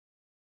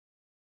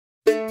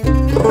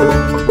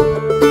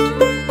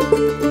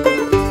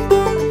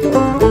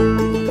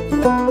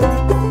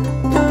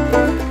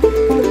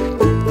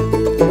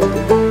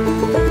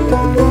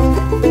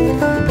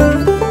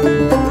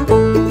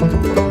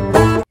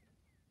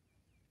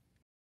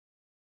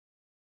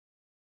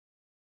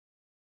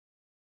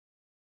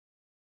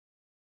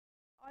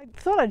I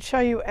thought I'd show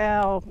you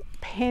our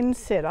pen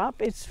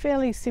setup. It's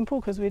fairly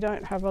simple because we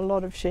don't have a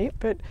lot of sheep,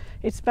 but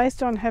it's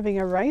based on having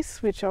a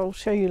race, which I'll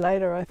show you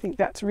later. I think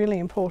that's really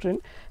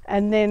important.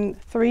 And then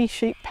 3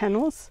 sheep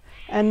panels,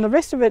 and the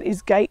rest of it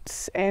is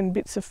gates and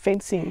bits of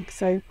fencing.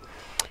 So,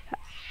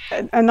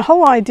 and the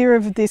whole idea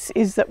of this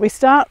is that we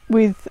start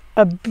with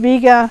a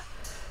bigger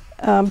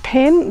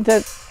pen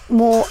that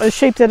a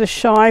sheep that are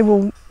shy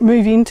will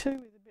move into.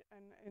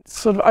 It's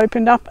sort of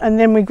opened up, and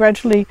then we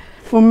gradually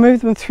will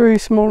move them through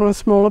smaller and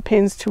smaller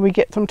pens till we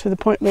get them to the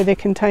point where they're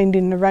contained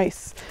in the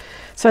race.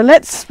 So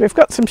we've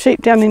got some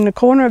sheep down in the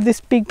corner of this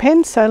big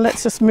pen, so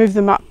let's just move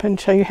them up and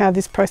show you how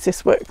this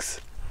process works.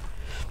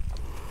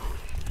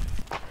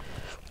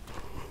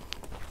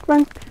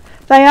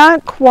 They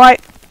aren't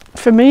quite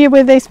familiar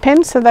with these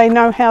pens, so they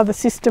know how the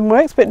system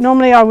works, but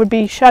normally I would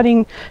be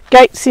shutting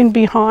gates in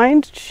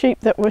behind sheep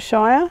that were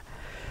shyer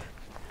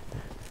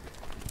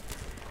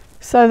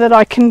so that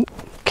I can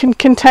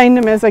contain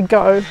them as I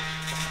go.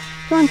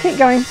 Go on, keep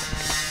going.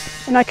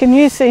 And I can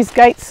use these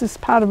gates as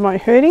part of my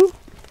herding,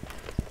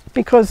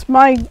 because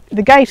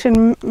the gate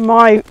in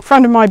my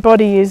front of my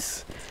body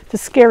is the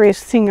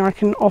scariest thing I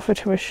can offer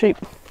to a sheep.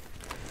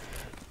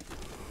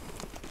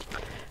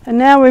 And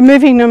now we're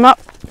moving them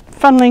up,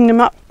 funneling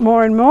them up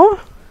more and more.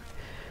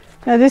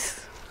 Now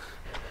this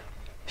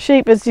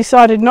sheep has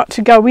decided not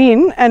to go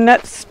in, and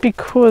that's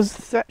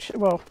because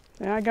well,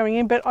 they are going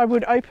in, but I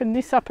would open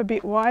this up a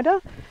bit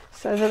wider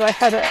so that I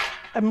had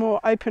a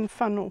more open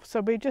funnel. So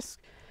we're just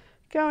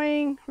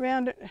going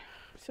around it,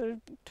 sort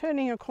of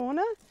turning a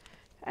corner,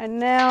 and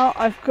now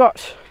I've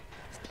got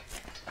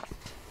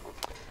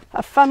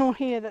a funnel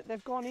here that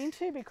they've gone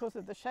into because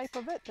of the shape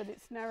of it, that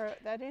it's narrow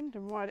at that end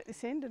and wide at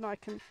this end, and I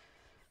can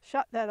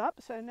shut that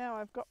up. So now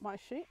I've got my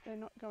sheep, they're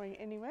not going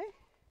anywhere.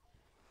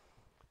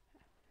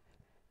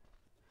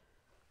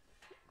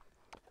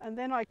 And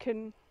then I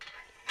can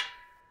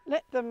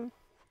let them,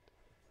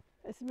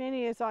 as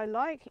many as I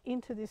like,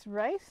 into this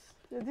race.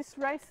 This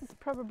race is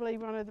probably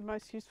one of the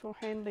most useful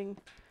handling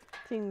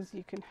things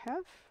you can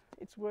have.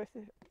 It's worth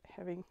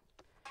having.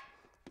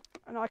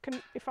 And I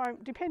can,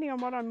 depending on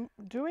what I'm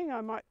doing,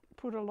 I might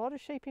put a lot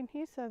of sheep in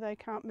here so they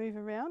can't move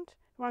around.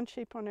 One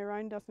sheep on their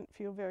own doesn't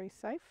feel very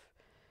safe,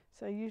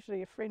 so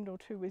usually a friend or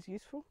two is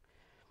useful.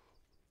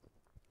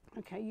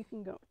 Okay, you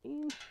can go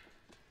in,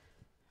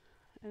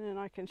 and then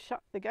I can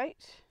shut the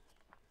gate.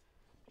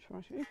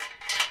 Try to.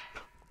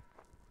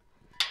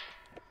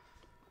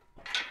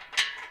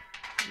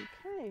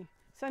 Okay,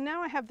 so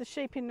now I have the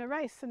sheep in the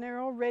race, and they're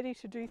all ready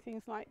to do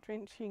things like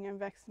drenching and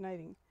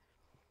vaccinating.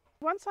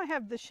 Once I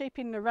have the sheep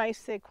in the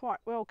race, they're quite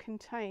well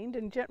contained,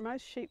 and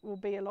most sheep will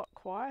be a lot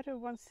quieter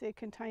once they're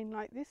contained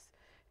like this.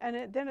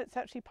 And then it's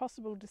actually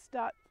possible to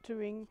start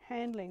doing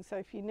handling. So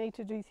if you need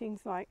to do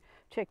things like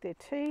check their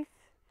teeth,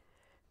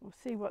 or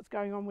see what's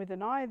going on with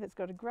an eye that's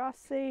got a grass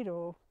seed,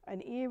 or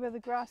an ear with a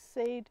grass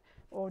seed,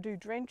 or do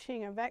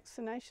drenching and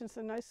vaccinations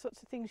and those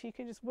sorts of things, you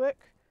can just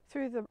work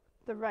through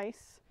the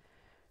race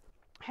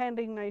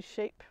handling those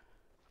sheep.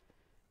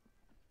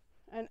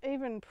 And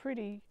even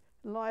pretty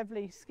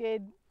lively,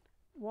 scared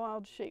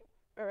wild sheep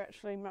are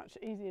actually much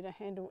easier to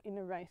handle in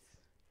a race.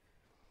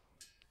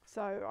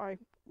 So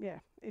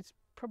it's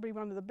probably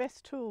one of the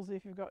best tools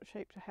if you've got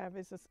sheep to have,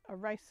 is a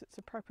race that's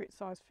appropriate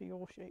size for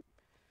your sheep.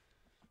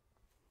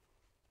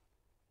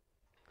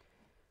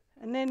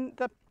 And then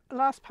the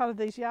last part of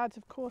these yards,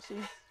 of course,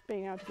 is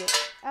being able to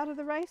get out of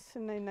the race,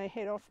 and then they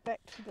head off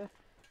back to the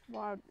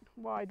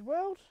wide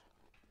world.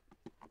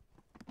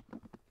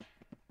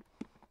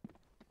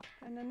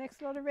 And the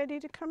next lot are ready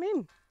to come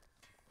in.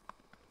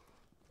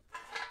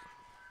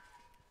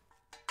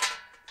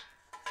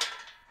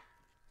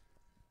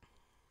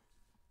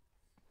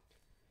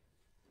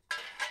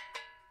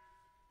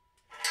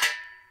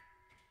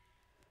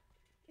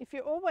 If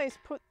you always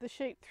put the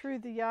sheep through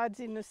the yards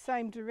in the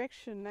same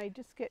direction, they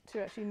just get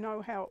to actually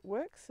know how it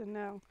works, and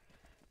they'll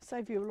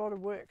save you a lot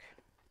of work.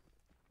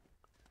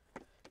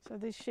 So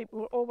these sheep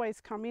will always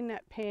come in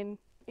that pen,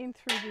 in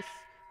through this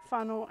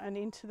funnel and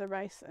into the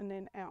race and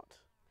then out.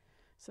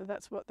 So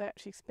that's what they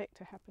actually expect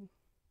to happen.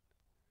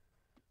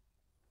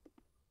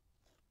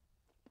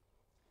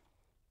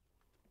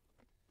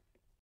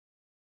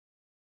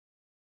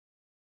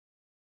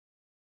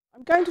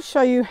 I'm going to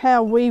show you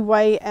how we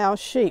weigh our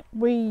sheep.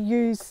 We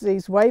use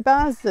these weigh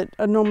bars that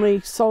are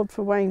normally sold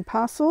for weighing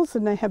parcels,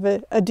 and they have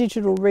a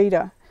digital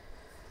reader.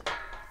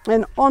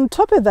 And on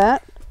top of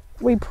that,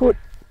 we put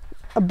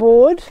a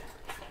board .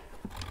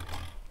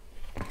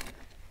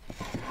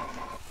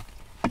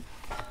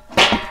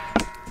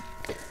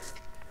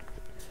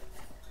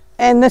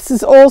 And this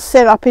is all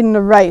set up in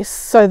the race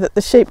so that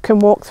the sheep can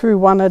walk through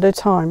one at a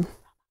time.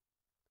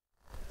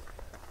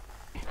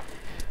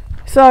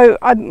 So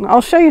I'll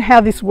show you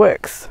how this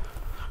works.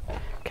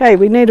 Okay,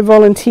 we need a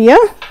volunteer.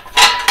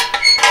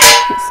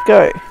 Let's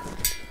go.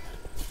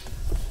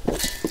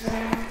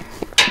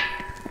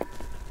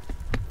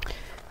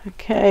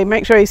 Okay,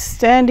 make sure he's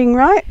standing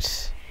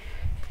right.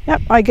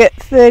 Yep, I get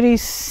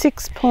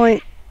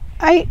 36.8,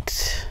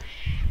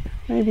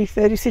 maybe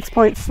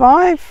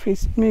 36.5.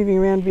 He's moving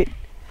around a bit.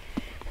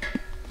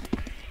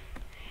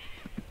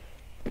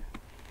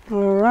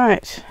 All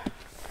right.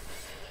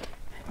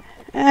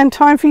 And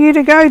time for you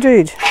to go,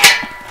 dude.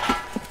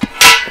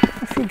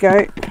 Off you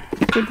go.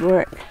 Good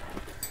work.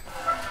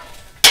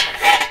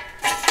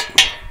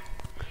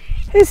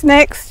 Who's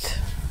next?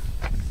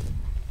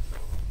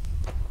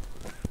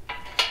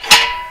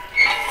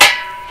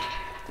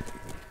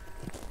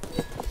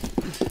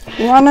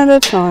 One at a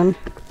time.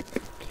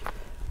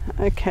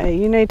 Okay,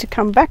 you need to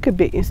come back a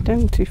bit. You're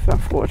standing too far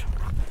forward.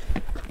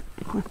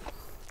 No,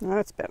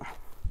 that's better.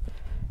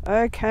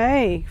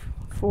 Okay,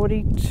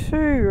 42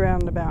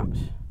 roundabout.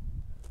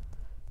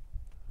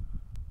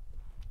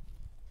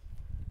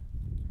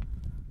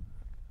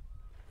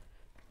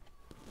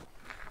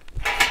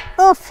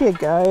 Off you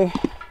go.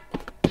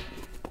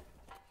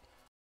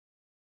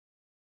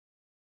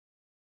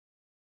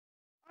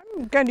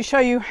 I'm going to show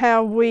you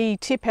how we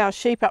tip our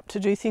sheep up to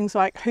do things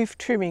like hoof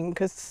trimming,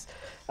 because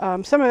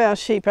some of our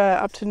sheep are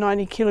up to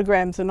 90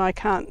 kilograms and I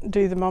can't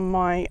do them on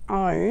my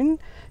own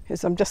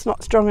because I'm just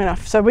not strong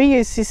enough. So we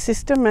use this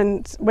system,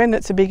 and when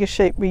it's a bigger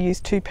sheep we use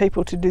 2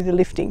 people to do the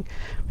lifting.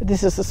 But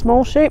this is a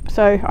small sheep,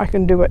 so I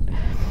can do it.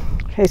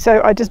 Okay,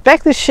 so I just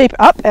back the sheep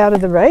up out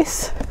of the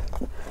race,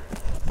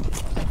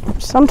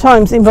 which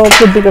sometimes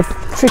involves a bit of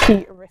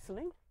tricky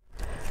wrestling,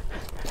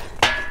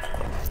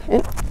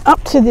 and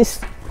up to this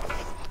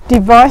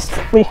device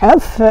that we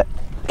have for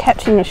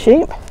catching a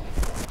sheep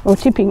or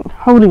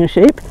holding a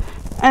sheep,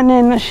 and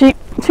then the sheep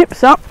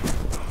tips up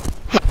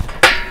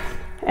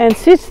and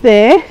sits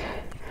there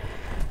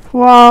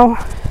while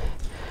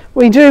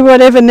we do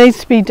whatever needs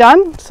to be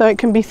done. So it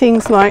can be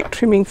things like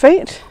trimming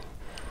feet,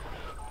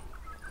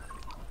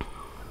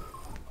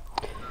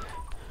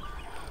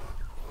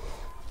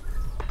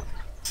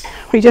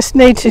 we just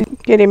need to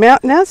get him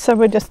out now, so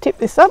we'll just tip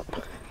this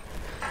up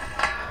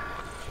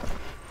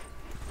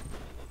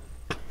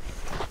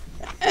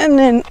and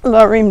then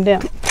lower him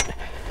down,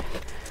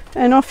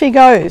 and off he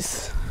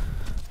goes.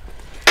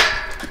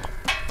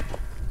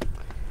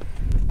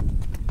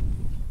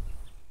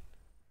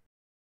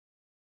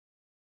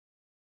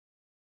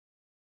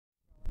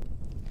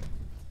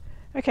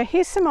 Okay,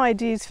 here's some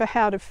ideas for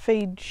how to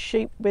feed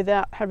sheep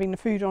without having the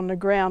food on the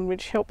ground,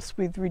 which helps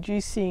with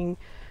reducing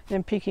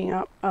them picking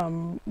up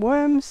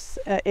worms,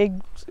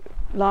 eggs,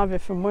 larvae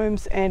from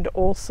worms, and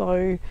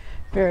also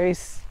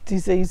various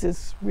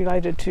diseases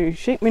related to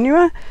sheep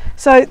manure.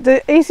 So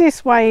the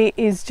easiest way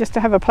is just to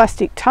have a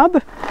plastic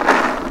tub. Come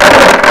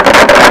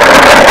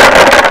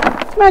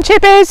on,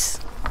 chippies!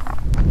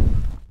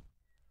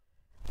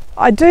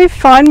 I do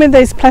find with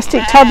these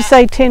plastic tubs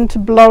they tend to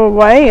blow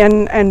away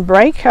and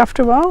break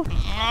after a while.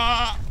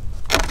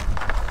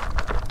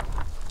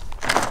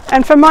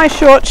 And for my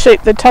short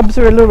sheep the tubs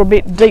are a little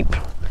bit deep.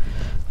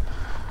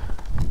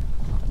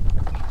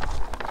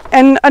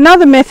 And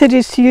another method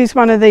is to use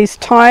one of these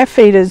tyre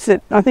feeders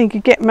that I think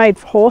you get made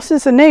for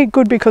horses, and they're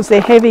good because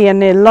they're heavy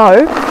and they're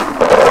low.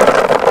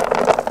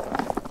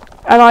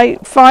 And I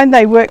find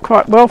they work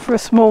quite well for a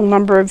small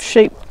number of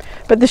sheep.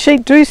 But the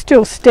sheep do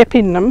still step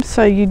in them,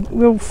 so you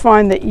will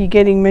find that you're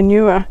getting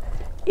manure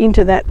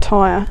into that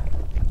tyre.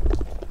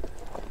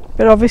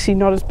 But obviously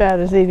not as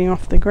bad as eating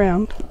off the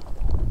ground.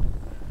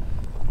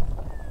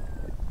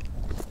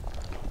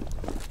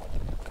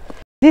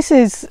 This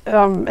is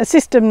a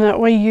system that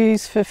we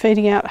use for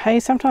feeding out hay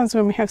sometimes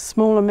when we have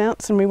small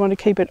amounts and we want to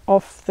keep it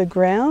off the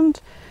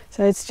ground.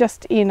 So it's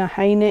just in a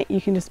hay net.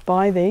 You can just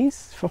buy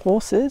these for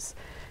horses,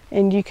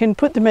 and you can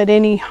put them at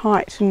any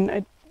height, and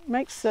it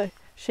makes the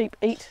sheep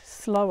eat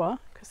slower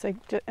because they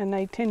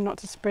tend not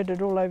to spread it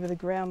all over the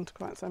ground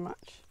quite so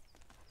much.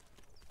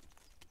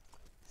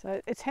 So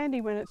it's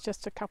handy when it's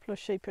just a couple of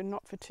sheep and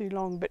not for too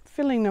long, but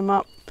filling them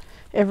up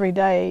every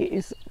day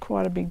is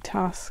quite a big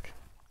task.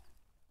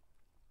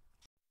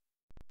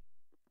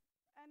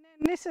 And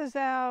then this is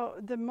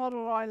the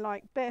model I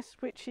like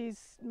best, which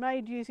is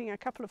made using a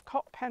couple of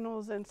cot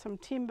panels and some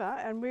timber,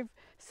 and we've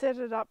set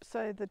it up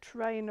so the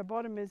tray in the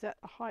bottom is at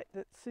the height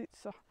that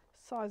suits the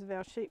size of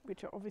our sheep,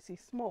 which are obviously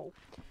small.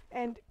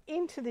 And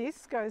into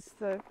this goes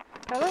the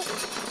pellet,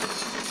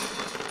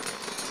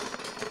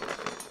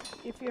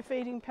 if you're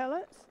feeding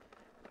pellets,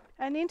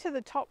 and into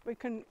the top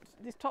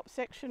this top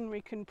section we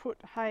can put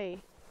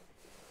hay.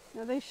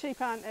 Now these sheep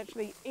aren't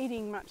actually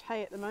eating much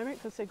hay at the moment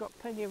because they've got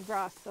plenty of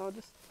grass, so I'll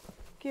just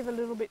give a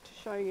little bit to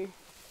show you.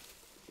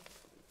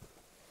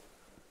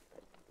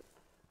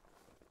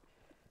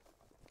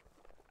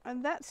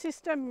 And that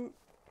system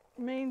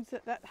means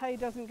that hay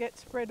doesn't get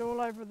spread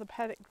all over the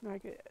paddock.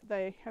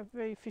 They have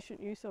very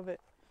efficient use of it.